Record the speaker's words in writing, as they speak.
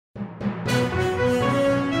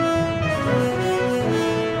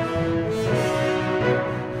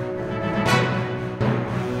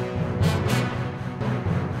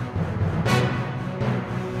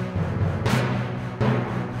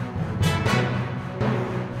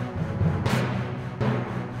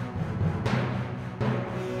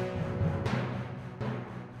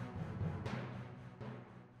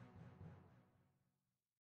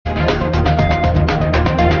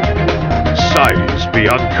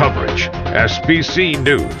on coverage. SBC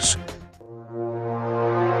News.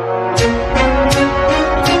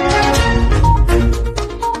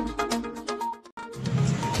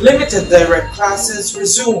 Limited direct classes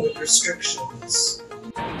resume with restrictions.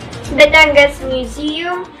 Batangas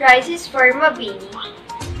Museum prizes for Mabini.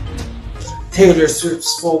 Taylor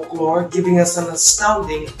Swift's Folklore giving us an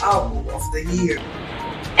astounding album of the year.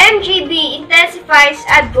 MGB intensifies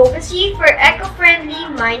advocacy for eco-friendly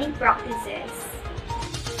mining practices.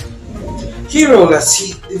 Hero-less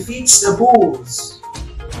Heat defeats the Bulls.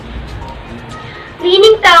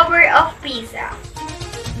 Leaning Tower of Pisa.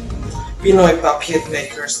 Pinoy pop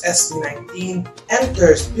hitmakers SB19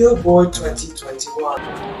 enters Billboard 2021.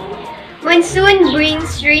 Monsoon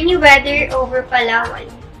brings rainy weather over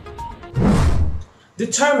Palawan.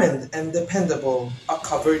 Determined and dependable, a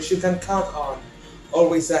coverage you can count on.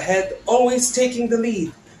 Always ahead, always taking the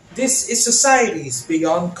lead. This is Society's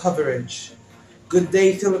Beyond Coverage. Good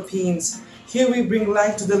day, Philippines. Here we bring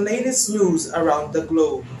light to the latest news around the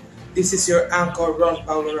globe. This is your anchor, Ron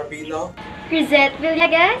Paulo Rabino. Crisette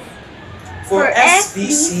Villegas For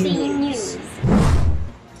SBC News.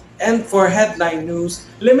 And for headline news,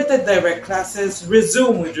 limited direct classes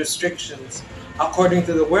resume with restrictions. According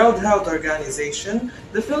to the World Health Organization,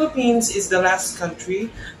 the Philippines is the last country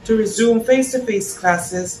to resume face-to-face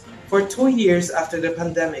classes for 2 years after the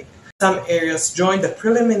pandemic. Some areas joined the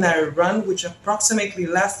preliminary run, which approximately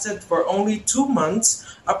lasted for only 2 months,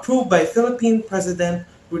 approved by Philippine President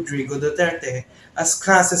Rodrigo Duterte. As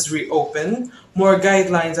classes reopen, more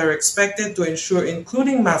guidelines are expected to ensure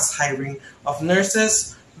including mass hiring of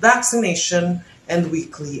nurses, vaccination, and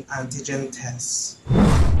weekly antigen tests.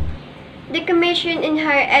 The Commission in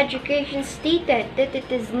Higher Education stated that it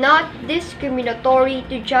is not discriminatory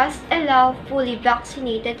to just allow fully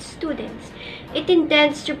vaccinated students. It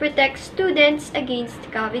intends to protect students against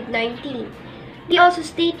COVID-19. They also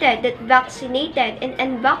stated that vaccinated and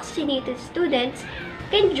unvaccinated students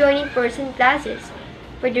can join in-person classes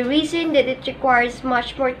for the reason that it requires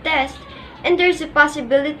much more tests and there's a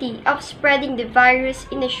possibility of spreading the virus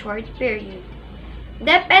in a short period.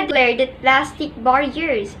 DepEd declared that plastic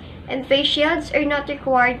barriers and face shields are not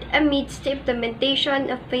required amidst the implementation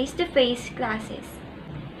of face-to-face classes.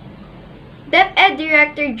 DepEd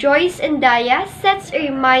Director Joyce Andaya sets a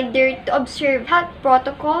reminder to observe health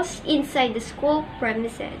protocols inside the school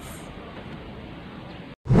premises.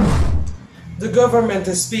 The government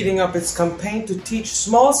is speeding up its campaign to teach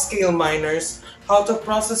small-scale miners how to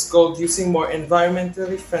process gold using more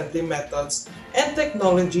environmentally friendly methods and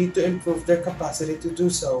technology to improve their capacity to do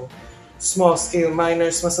so. Small-scale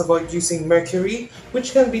miners must avoid using mercury,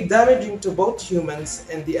 which can be damaging to both humans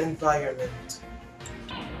and the environment.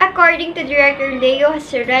 According to Director Leo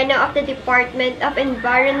Sereno of the Department of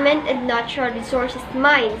Environment and Natural Resources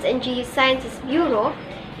Mines and Geosciences Bureau,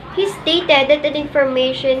 he stated that an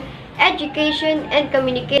information, education, and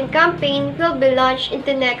communication campaign will be launched in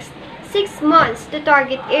the next 6 months to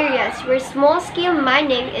target areas where small-scale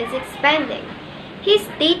mining is expanding. He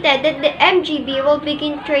stated that the MGB will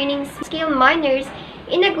begin training small-scale miners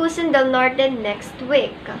in Agusan del Norte next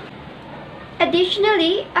week.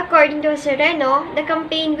 Additionally, according to Sereno, the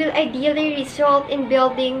campaign will ideally result in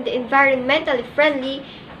building the environmentally friendly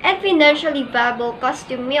and financially viable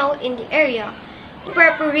custom mill in the area, in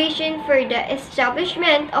preparation for the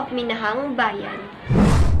establishment of Minahang Bayan.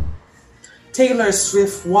 Taylor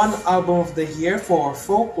Swift won Album of the Year for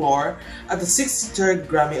Folklore at the 63rd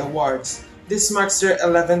Grammy Awards. This marks their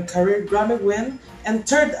 11th career Grammy win and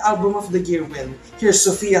 3rd Album of the Year win. Here's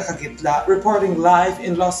Sofia Cagitla reporting live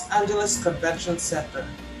in Los Angeles Convention Center.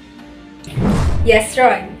 Yes,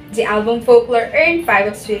 Ron. The album Folklore earned 5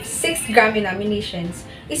 of Swift's 6 Grammy nominations.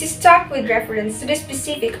 It is stuck with reference to the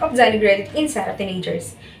specific of denigrated inside of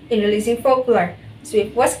teenagers. In releasing Folklore,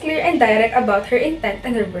 Swift was clear and direct about her intent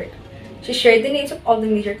and her work. She shared the names of all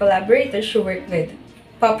the major collaborators she worked with.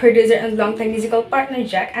 Pop producer and longtime musical partner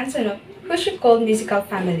Jack Antonoff, who she called musical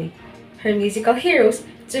family. Her musical heroes,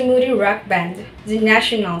 the moody rock band, The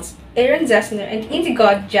Nationals, Aaron Dessner, and indie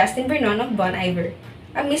god Justin Vernon of Bon Iver.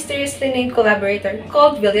 A mysteriously named collaborator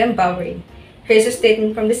called William Bowery. Here's a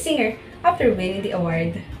statement from the singer after winning the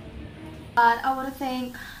award. I want to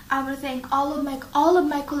thank all of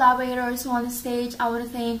my collaborators on the stage. I want to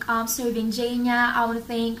thank Sir Vinjania. I want to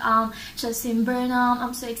thank Justin Burnham.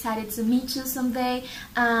 I'm so excited to meet you someday.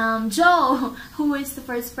 Joe, who is the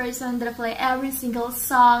first person that I play every single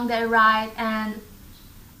song that I write, and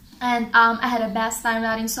I had the best time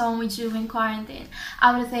writing song with you in quarantine.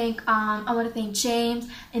 I want to thank James,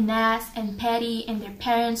 Ines, and Patty and their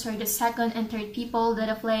parents, who are the second and third people that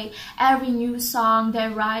I play every new song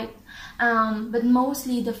that I write. but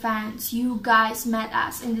mostly the fans. You guys met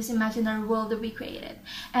us in this imaginary world that we created,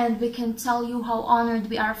 and we can tell you how honored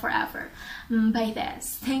we are forever by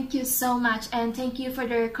this. Thank you so much, and thank you for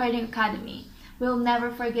the Recording Academy. We'll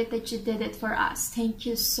never forget that you did it for us. Thank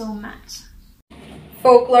you so much.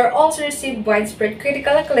 Folklore also received widespread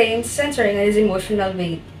critical acclaim centering on its emotional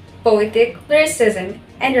weight, poetic lyricism,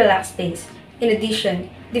 and relaxed pace. In addition,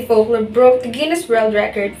 the folklore broke the Guinness World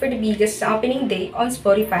Record for the biggest opening day on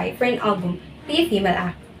Spotify for an album by a female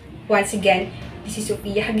act. Once again, this is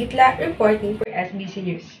Sofia Hagitla reporting for SBC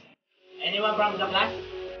News. Anyone from the class?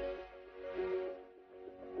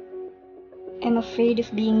 I'm afraid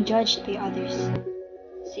of being judged by others.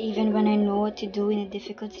 So even when I know what to do in a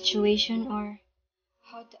difficult situation or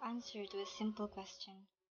how to answer to a simple question,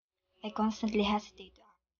 I constantly hesitate to act.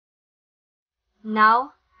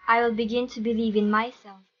 Now, I will begin to believe in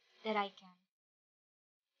myself that I can.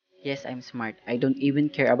 Yes, I'm smart. I don't even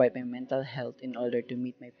care about my mental health in order to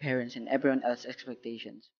meet my parents and everyone else's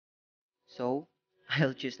expectations. So,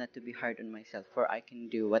 I'll choose not to be hard on myself, for I can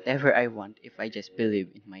do whatever I want if I just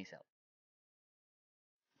believe in myself.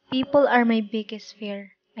 People are my biggest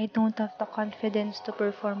fear. I don't have the confidence to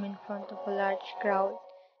perform in front of a large crowd.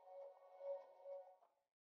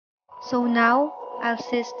 So now, I'll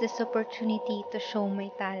seize this opportunity to show my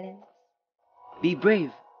talent. Be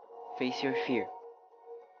brave. Face your fear.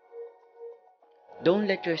 Don't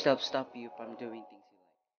let yourself stop you from doing things you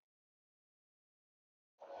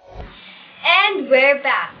like. And we're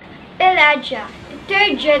back. Elijah, the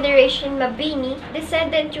third generation Mabini,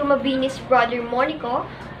 descendant to Mabini's brother Monico,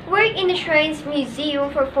 worked in the Shrine's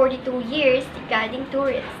Museum for 42 years, guiding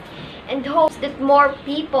tourists, and hopes that more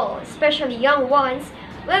people, especially young ones,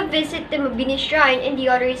 will visit the Mabini Shrine and the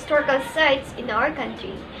other historical sites in our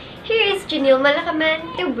country. Here is Janelle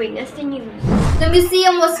Malakaman to bring us the news. The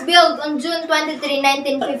museum was built on June 23,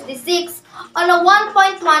 1956 on a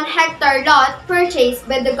 1.1 hectare lot purchased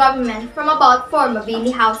by the government from about 4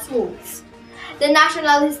 Mabini households. The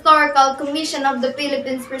National Historical Commission of the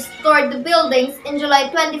Philippines restored the buildings in July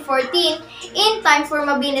 2014 in time for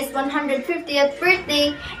Mabini's 150th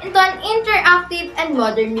birthday into an interactive and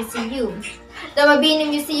modern museum. The Mabini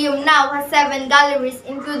Museum now has 7 galleries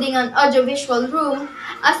including an audiovisual room,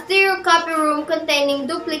 a stereocopy room containing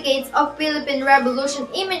duplicates of Philippine Revolution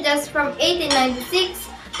images from 1896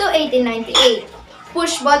 to 1898,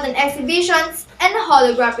 push-button exhibitions, and a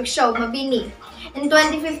holographic show Mabini. In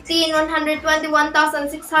 2015,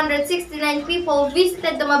 121,669 people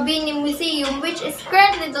visited the Mabini Museum, which is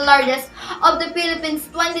currently the largest of the Philippines'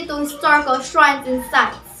 22 historical shrines and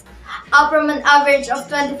sites, up from an average of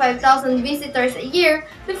 25,000 visitors a year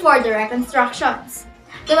before the reconstructions.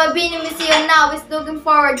 The Mabini Museum now is looking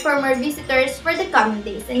forward for more visitors for the coming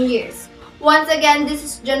days and years. Once again, this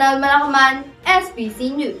is Janelle Malakaman,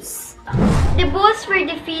 SBC News. The Bulls were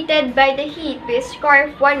defeated by the Heat by a score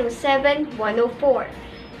of 107-104.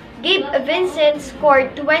 Gabe Vincent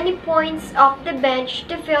scored 20 points off the bench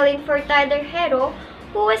to fill in for Tyler Hero,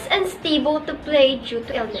 who was unstable to play due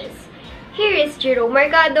to illness. Here is Jerome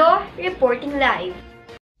Mercado reporting live.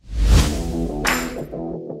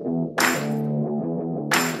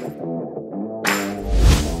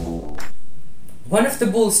 One of the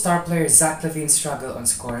Bulls' star players, Zach LaVine, struggled on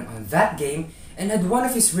scoring on that game and had one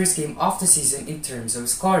of his worst games of the season in terms of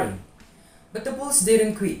scoring. But the Bulls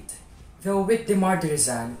didn't quit, though with DeMar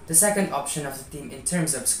DeRozan, the second option of the team in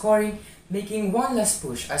terms of scoring, making one last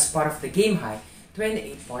push as part of the game-high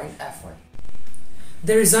 28-point effort.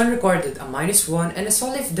 DeRozan recorded a -1 and a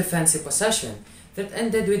solid defensive possession that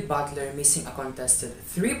ended with Butler missing a contested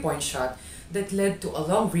 3-point shot that led to a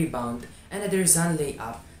long rebound and a DeRozan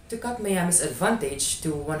layup to cut Miami's advantage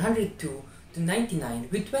to 102-99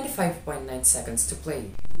 with 25.9 seconds to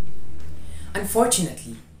play.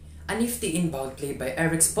 Unfortunately, a nifty inbound play by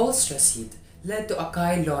Eric Spoelstra's Heat led to a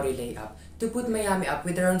Kyle Lowry layup to put Miami up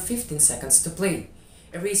with around 15 seconds to play,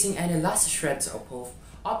 erasing any last shreds of hope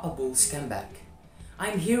of a Bulls comeback.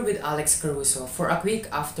 I'm here with Alex Caruso for a quick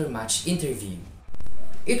after-match interview.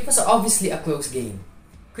 It was obviously a close game.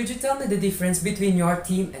 Could you tell me the difference between your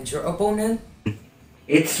team and your opponent?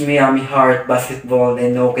 It's Miami Heart basketball. They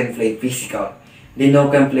know can play physical. They know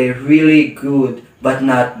can play really good but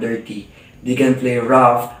not dirty. They can play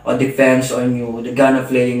rough or defense on you. They're gonna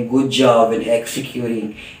playing good job in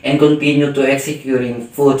executing and continue to executing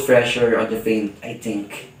foot pressure on the paint, I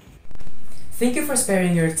think. Thank you for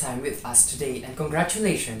sparing your time with us today and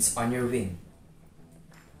congratulations on your win.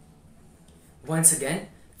 Once again,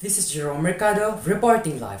 this is Jerome Mercado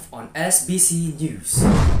reporting live on SBC News.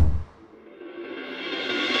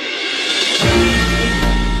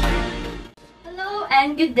 Hello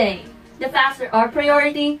and good day. The faster our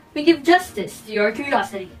priority, we give justice to your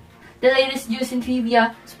curiosity. The latest news in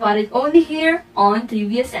trivia, spotted only here on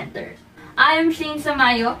Trivia Center. I am Shane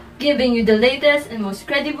Samayo, giving you the latest and most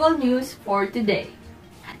credible news for today.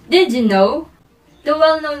 Did you know? The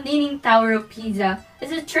well-known Leaning Tower of Pisa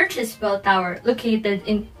is a church's bell tower located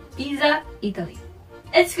in Pisa, Italy.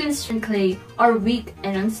 Its construction clay are weak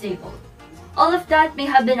and unstable. All of that may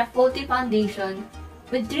have been a faulty foundation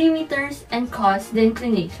with 3 meters and caused the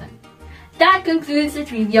inclination. That concludes the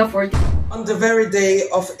trivia for today. On the very day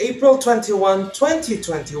of April 21,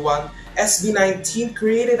 2021, SB19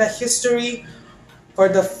 created a history for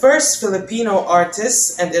the first Filipino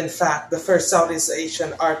artist, and in fact, the first Southeast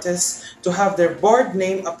Asian artist to have their board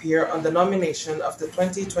name appear on the nomination of the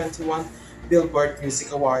 2021 Billboard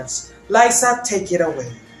Music Awards. Liza, take it away.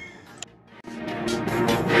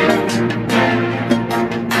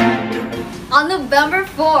 On November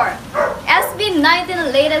 4,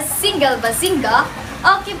 SB19's latest single, Bazinga,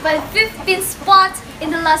 occupied 15th spot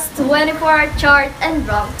in the last 24-hour chart and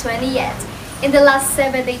ranked 20th in the last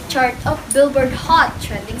 7-day chart of Billboard Hot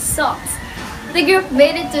Trending Songs. The group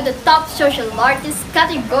made it to the Top Social Artist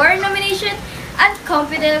category nomination and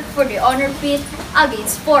competed for the honor pit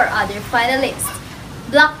against 4 other finalists: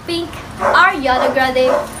 Blackpink, Ariana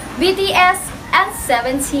Grande, BTS, and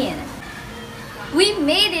 17. We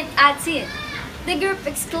made it at 10. The group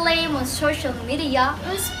exclaimed on social media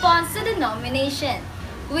in response to the nomination,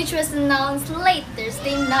 which was announced late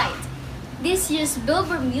Thursday night. This year's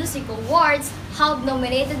Billboard Music Awards have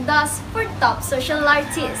nominated us for Top Social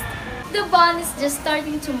Artist. The band is just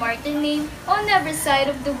starting to mark their name on every side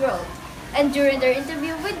of the world, and during their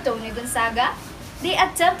interview with Tony Gonzaga, they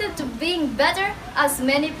attempted to being better, as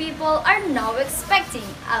many people are now expecting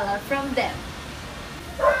a lot from them.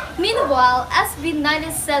 Meanwhile,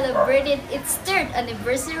 SB19 celebrated its 3rd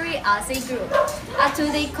anniversary as a group. A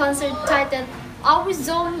 2-day concert titled Our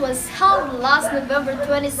Zone was held last November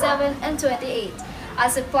 27 and 28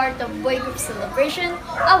 as a part of boy group celebration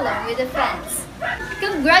along with the fans.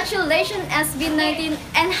 Congratulations SB19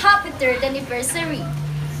 and happy 3rd anniversary!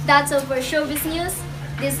 That's all for Showbiz News.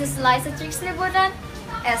 This is Liza Trix Libutan,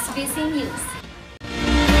 SBC News.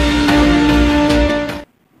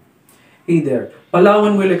 Hey there,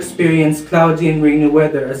 Palawan will experience cloudy and rainy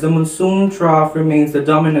weather as the monsoon trough remains the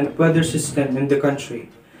dominant weather system in the country.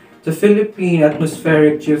 The Philippine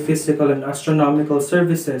Atmospheric, Geophysical and Astronomical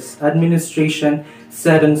Services Administration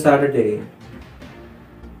said on Saturday.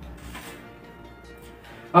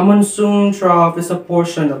 A monsoon trough is a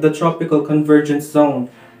portion of the tropical convergence zone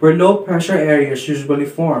where low-pressure areas usually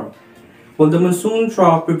form. While the monsoon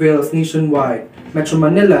trough prevails nationwide, Metro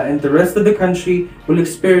Manila and the rest of the country will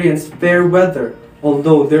experience fair weather,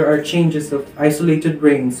 although there are changes of isolated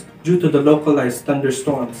rains due to the localized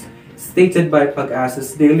thunderstorms, stated by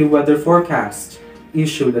Pag-asa's daily weather forecast,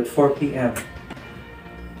 issued at 4 p.m.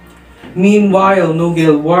 Meanwhile, no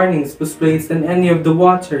gale warnings was placed in any of the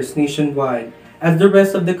waters nationwide, as the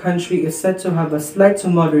rest of the country is said to have a slight to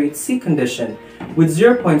moderate sea condition, with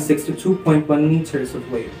 0.6 to 2.1 meters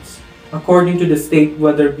of waves, according to the State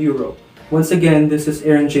Weather Bureau. Once again, this is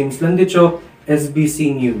Aaron James Landicho,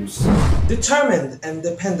 SBC News. Determined and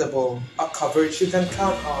dependable, a coverage you can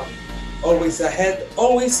count on. Always ahead,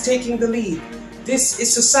 always taking the lead. This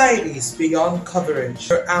is Society's Beyond Coverage.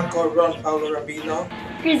 Your anchor, Ron Paulo Rabino.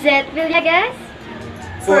 Crisette Villegas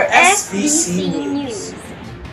for SBC News.